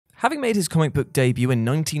Having made his comic book debut in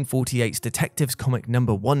 1948's Detectives comic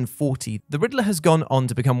number 140, the Riddler has gone on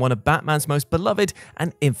to become one of Batman's most beloved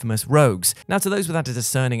and infamous rogues. Now, to those without a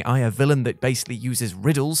discerning eye, a villain that basically uses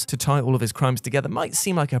riddles to tie all of his crimes together might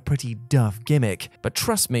seem like a pretty duff gimmick, but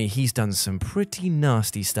trust me, he's done some pretty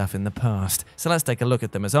nasty stuff in the past. So let's take a look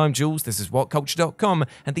at them. As I'm Jules, this is WhatCulture.com,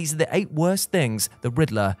 and these are the 8 worst things the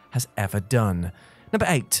Riddler has ever done. Number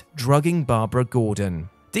 8. Drugging Barbara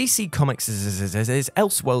Gordon. DC Comics'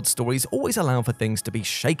 Elseworld stories always allow for things to be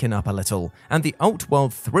shaken up a little, and the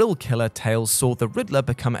alt-world thrill killer tales saw the Riddler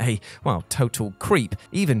become a, well, total creep,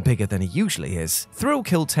 even bigger than he usually is. Thrill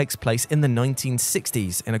Kill takes place in the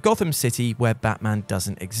 1960s, in a Gotham City where Batman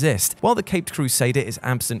doesn't exist. While the Caped Crusader is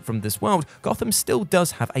absent from this world, Gotham still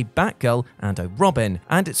does have a Batgirl and a Robin,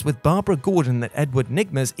 and it's with Barbara Gordon that Edward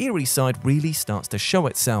Nygma's eerie side really starts to show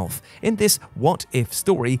itself. In this what-if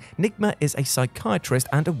story, Nygma is a psychiatrist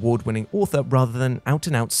and award-winning author rather than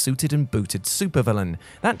out-and-out suited and booted supervillain.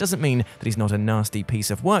 That doesn't mean that he's not a nasty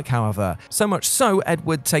piece of work, however. So much so,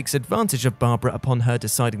 Edward takes advantage of Barbara upon her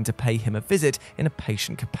deciding to pay him a visit in a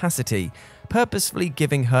patient capacity. Purposefully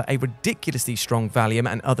giving her a ridiculously strong Valium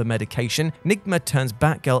and other medication, Nygma turns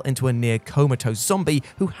Batgirl into a near-comatose zombie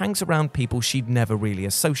who hangs around people she'd never really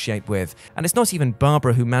associate with. And it's not even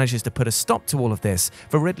Barbara who manages to put a stop to all of this,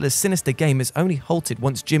 for Riddler's sinister game is only halted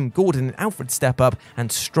once Jim Gordon and Alfred step up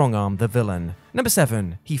and strong-arm the villain. Number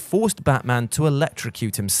 7. He forced Batman to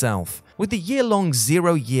electrocute himself. With the year-long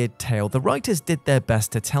zero-year tale, the writers did their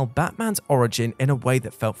best to tell Batman's origin in a way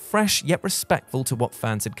that felt fresh yet respectful to what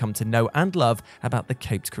fans had come to know and love about the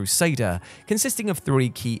Caped Crusader. Consisting of 3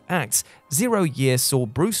 key acts, Zero Year saw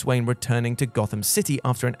Bruce Wayne returning to Gotham City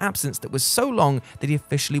after an absence that was so long that he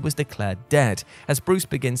officially was declared dead. As Bruce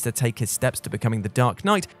begins to take his steps to becoming the Dark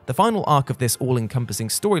Knight, the final arc of this all-encompassing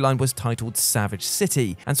storyline was titled Savage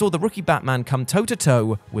City, and saw the rookie Batman come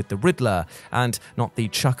toe-to-toe with the Riddler, and not the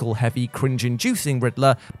chuckle-heavy, cringe-inducing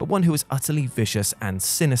Riddler, but one who is utterly vicious and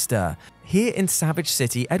sinister. Here in Savage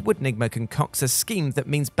City, Edward Nygma concocts a scheme that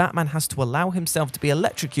means Batman has to allow himself to be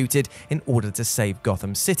electrocuted in order to save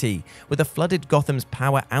Gotham City. With a flooded Gotham's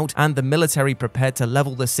power out and the military prepared to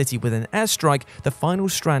level the city with an airstrike, the final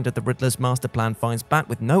strand of the Riddler's master plan finds Bat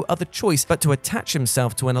with no other choice but to attach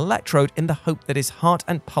himself to an electrode in the hope that his heart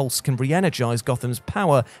and pulse can re-energize Gotham's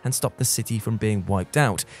power and stop the city from being wiped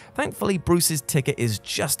out. Thankfully, Bruce's ticket is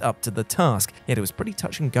just up to the task, yet it was pretty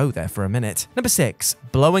touch and go there for a minute. Number 6.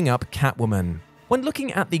 Blowing up Catwoman. When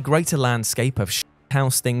looking at the greater landscape of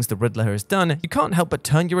house things the Riddler has done, you can't help but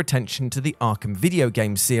turn your attention to the Arkham video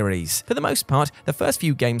game series. For the most part, the first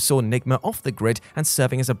few games saw Nygma off the grid and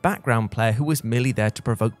serving as a background player who was merely there to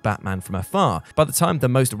provoke Batman from afar. By the time the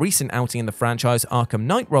most recent outing in the franchise, Arkham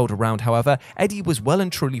Knight, rolled around, however, Eddie was well and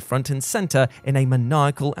truly front and center in a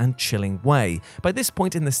maniacal and chilling way. By this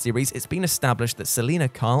point in the series, it's been established that Selina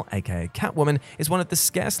Kyle, aka Catwoman, is one of the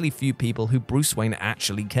scarcely few people who Bruce Wayne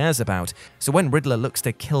actually cares about. So when Riddler looks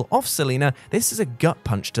to kill off Selina, this is a gut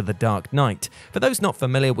punch to the Dark Knight. For those not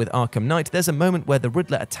familiar with Arkham Knight, there's a moment where the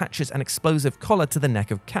Riddler attaches an explosive collar to the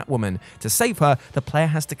neck of Catwoman. To save her, the player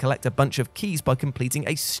has to collect a bunch of keys by completing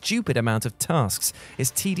a stupid amount of tasks.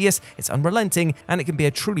 It's tedious, it's unrelenting, and it can be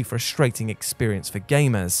a truly frustrating experience for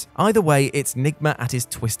gamers. Either way, it's Nygma at his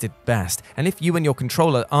twisted best, and if you and your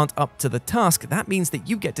controller aren't up to the task, that means that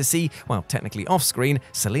you get to see, well, technically off-screen,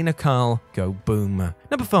 Selina Kyle go boom.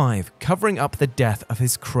 Number 5. Covering up the death of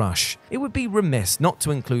his crush. It would be remiss not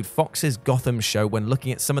to include Fox's Gotham show when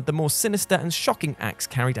looking at some of the more sinister and shocking acts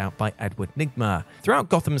carried out by Edward Nygma. Throughout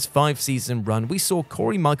Gotham's 5-season run, we saw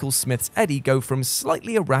Corey Michael Smith's Eddie go from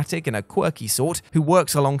slightly erratic and a quirky sort, who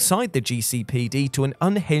works alongside the GCPD, to an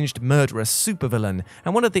unhinged murderous supervillain,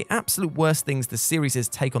 and one of the absolute worst things the series'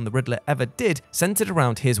 take on the Riddler ever did centered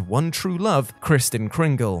around his one true love, Kristen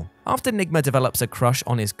Kringle. After Nygma develops a crush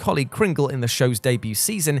on his colleague Kringle in the show's debut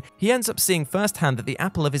season, he ends up seeing firsthand that the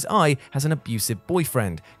apple of his eye has an abusive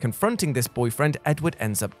boyfriend. Confronting this boyfriend, Edward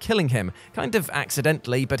ends up killing him, kind of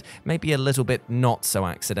accidentally, but maybe a little bit not so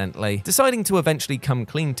accidentally. Deciding to eventually come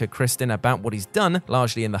clean to Kristen about what he's done,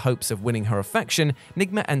 largely in the hopes of winning her affection,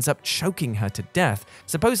 Nygma ends up choking her to death.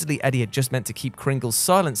 Supposedly, Eddie had just meant to keep Kringle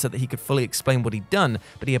silent so that he could fully explain what he'd done,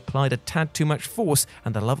 but he applied a tad too much force,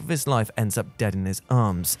 and the love of his life ends up dead in his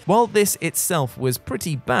arms. While this itself was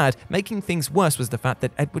pretty bad, making things worse was the fact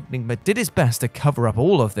that Edward Nygma did his best to cover up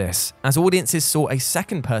all of this, as audiences saw a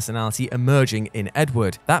second personality emerging in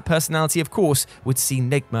Edward. That personality, of course, would see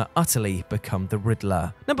Nygma utterly become the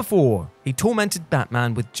Riddler. Number 4. He tormented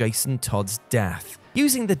Batman with Jason Todd's death.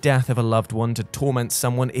 Using the death of a loved one to torment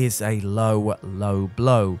someone is a low, low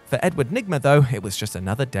blow. For Edward Nygma, though, it was just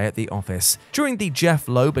another day at the office. During the Jeff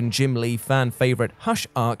Loeb and Jim Lee fan favorite Hush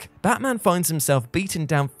arc, Batman finds himself beaten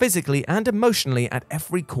down physically and emotionally at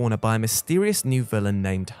every corner by a mysterious new villain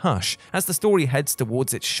named Hush. As the story heads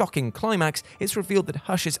towards its shocking climax, it's revealed that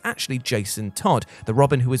Hush is actually Jason Todd, the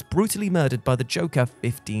Robin who was brutally murdered by the Joker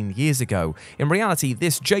 15 years ago. In reality,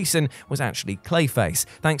 this Jason was actually Clayface.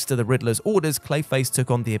 Thanks to the Riddler's orders, Clayface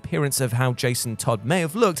took on the appearance of how Jason Todd may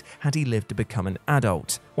have looked had he lived to become an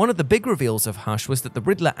adult. One of the big reveals of Hush was that the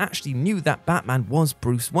Riddler actually knew that Batman was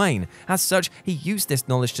Bruce Wayne. As such, he used this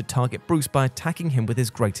knowledge to target Bruce by attacking him with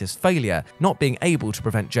his greatest failure, not being able to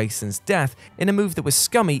prevent Jason's death, in a move that was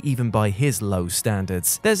scummy even by his low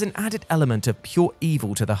standards. There's an added element of pure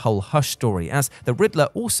evil to the whole Hush story, as the Riddler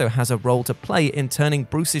also has a role to play in turning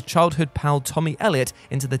Bruce's childhood pal Tommy Elliot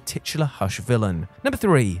into the titular Hush villain. Number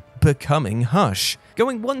 3. Becoming Hush.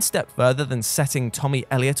 Going one step further than setting Tommy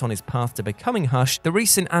Elliot on his path to becoming Hush, the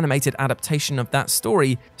recent animated adaptation of that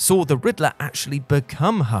story saw the Riddler actually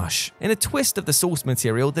become Hush. In a twist of the source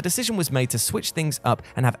material, the decision was made to switch things up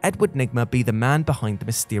and have Edward Nygma be the man behind the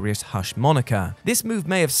mysterious Hush moniker. This move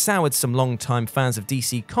may have soured some long-time fans of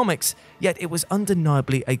DC Comics, yet it was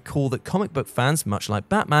undeniably a call that comic book fans, much like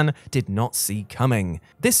Batman, did not see coming.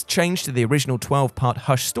 This change to the original 12-part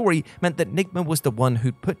Hush story meant that Nygma was the one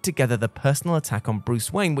who'd put together the personal attack on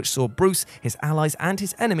Bruce Wayne, which saw Bruce, his allies, and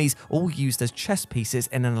his enemies all used as chess pieces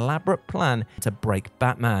in an elaborate plan to break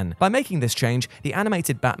Batman. By making this change, the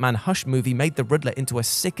animated Batman Hush movie made the Riddler into a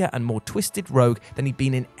sicker and more twisted rogue than he'd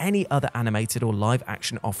been in any other animated or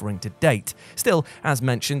live-action offering to date. Still, as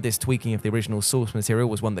mentioned, this tweaking of the original source material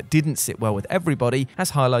was one that didn't sit well with everybody,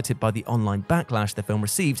 as highlighted by the online backlash the film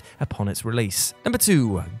received upon its release. Number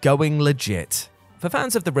 2. Going legit. For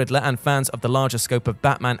fans of the Riddler and fans of the larger scope of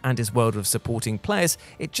Batman and his world of supporting players,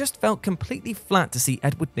 it just felt completely flat to see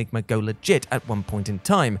Edward Nygma go legit at one point in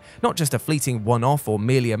time. Not just a fleeting one-off or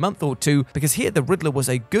merely a month or two, because here the Riddler was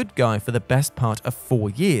a good guy for the best part of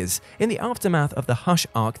 4 years. In the aftermath of the Hush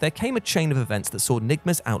arc, there came a chain of events that saw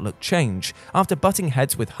Nygma's outlook change. After butting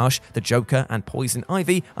heads with Hush, the Joker, and Poison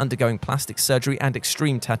Ivy, undergoing plastic surgery and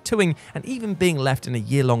extreme tattooing, and even being left in a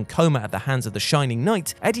year-long coma at the hands of the Shining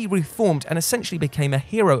Knight, Eddie reformed and essentially became a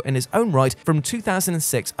hero in his own right from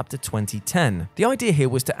 2006 up to 2010. The idea here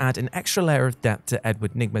was to add an extra layer of depth to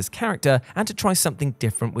Edward Nygma's character and to try something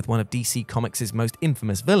different with one of DC Comics' most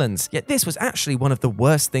infamous villains. Yet this was actually one of the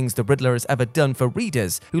worst things the Riddler has ever done for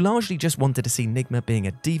readers, who largely just wanted to see Nygma being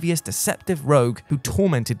a devious, deceptive rogue who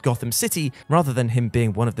tormented Gotham City rather than him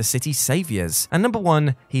being one of the city's saviors. And number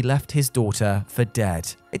 1, he left his daughter for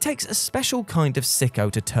dead. It takes a special kind of sicko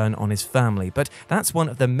to turn on his family, but that's one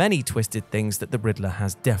of the many twisted things that the Riddler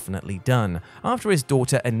has definitely done. After his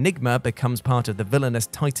daughter Enigma becomes part of the villainous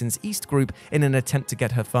Titans East group in an attempt to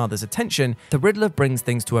get her father's attention, the Riddler brings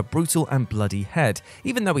things to a brutal and bloody head.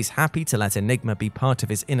 Even though he's happy to let Enigma be part of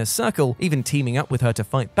his inner circle, even teaming up with her to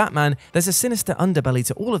fight Batman, there's a sinister underbelly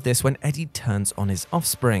to all of this when Eddie turns on his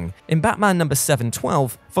offspring. In Batman number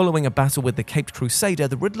 712, following a battle with the Caped Crusader,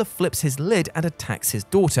 the Riddler flips his lid and attacks his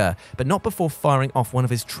daughter, but not before firing off one of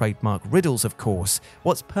his trademark riddles, of course.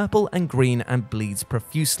 What's purple and green and bleeds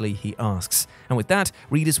profusely, he asks. And with that,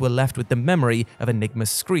 readers were left with the memory of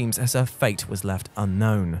Enigma's screams as her fate was left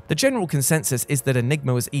unknown. The general consensus is that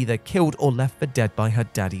Enigma was either killed or left for dead by her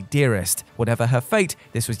daddy dearest. Whatever her fate,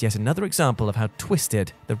 this was yet another example of how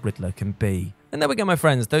twisted the Riddler can be. And there we go, my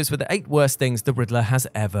friends. Those were the 8 worst things the Riddler has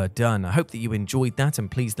ever done. I hope that you enjoyed that, and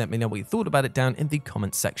please let me know what you thought about it down in the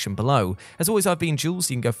comments section below. As always, I've been Jules.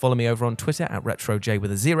 You can go follow me over on Twitter at RetroJ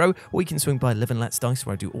with a 0, or you can swing by Live and Let's Dice,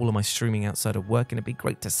 where I do all of my streaming outside of work, and it'd be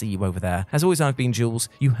great to see you over there. As always, I've been Jules.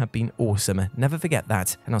 You have been awesome. Never forget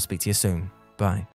that, and I'll speak to you soon. Bye.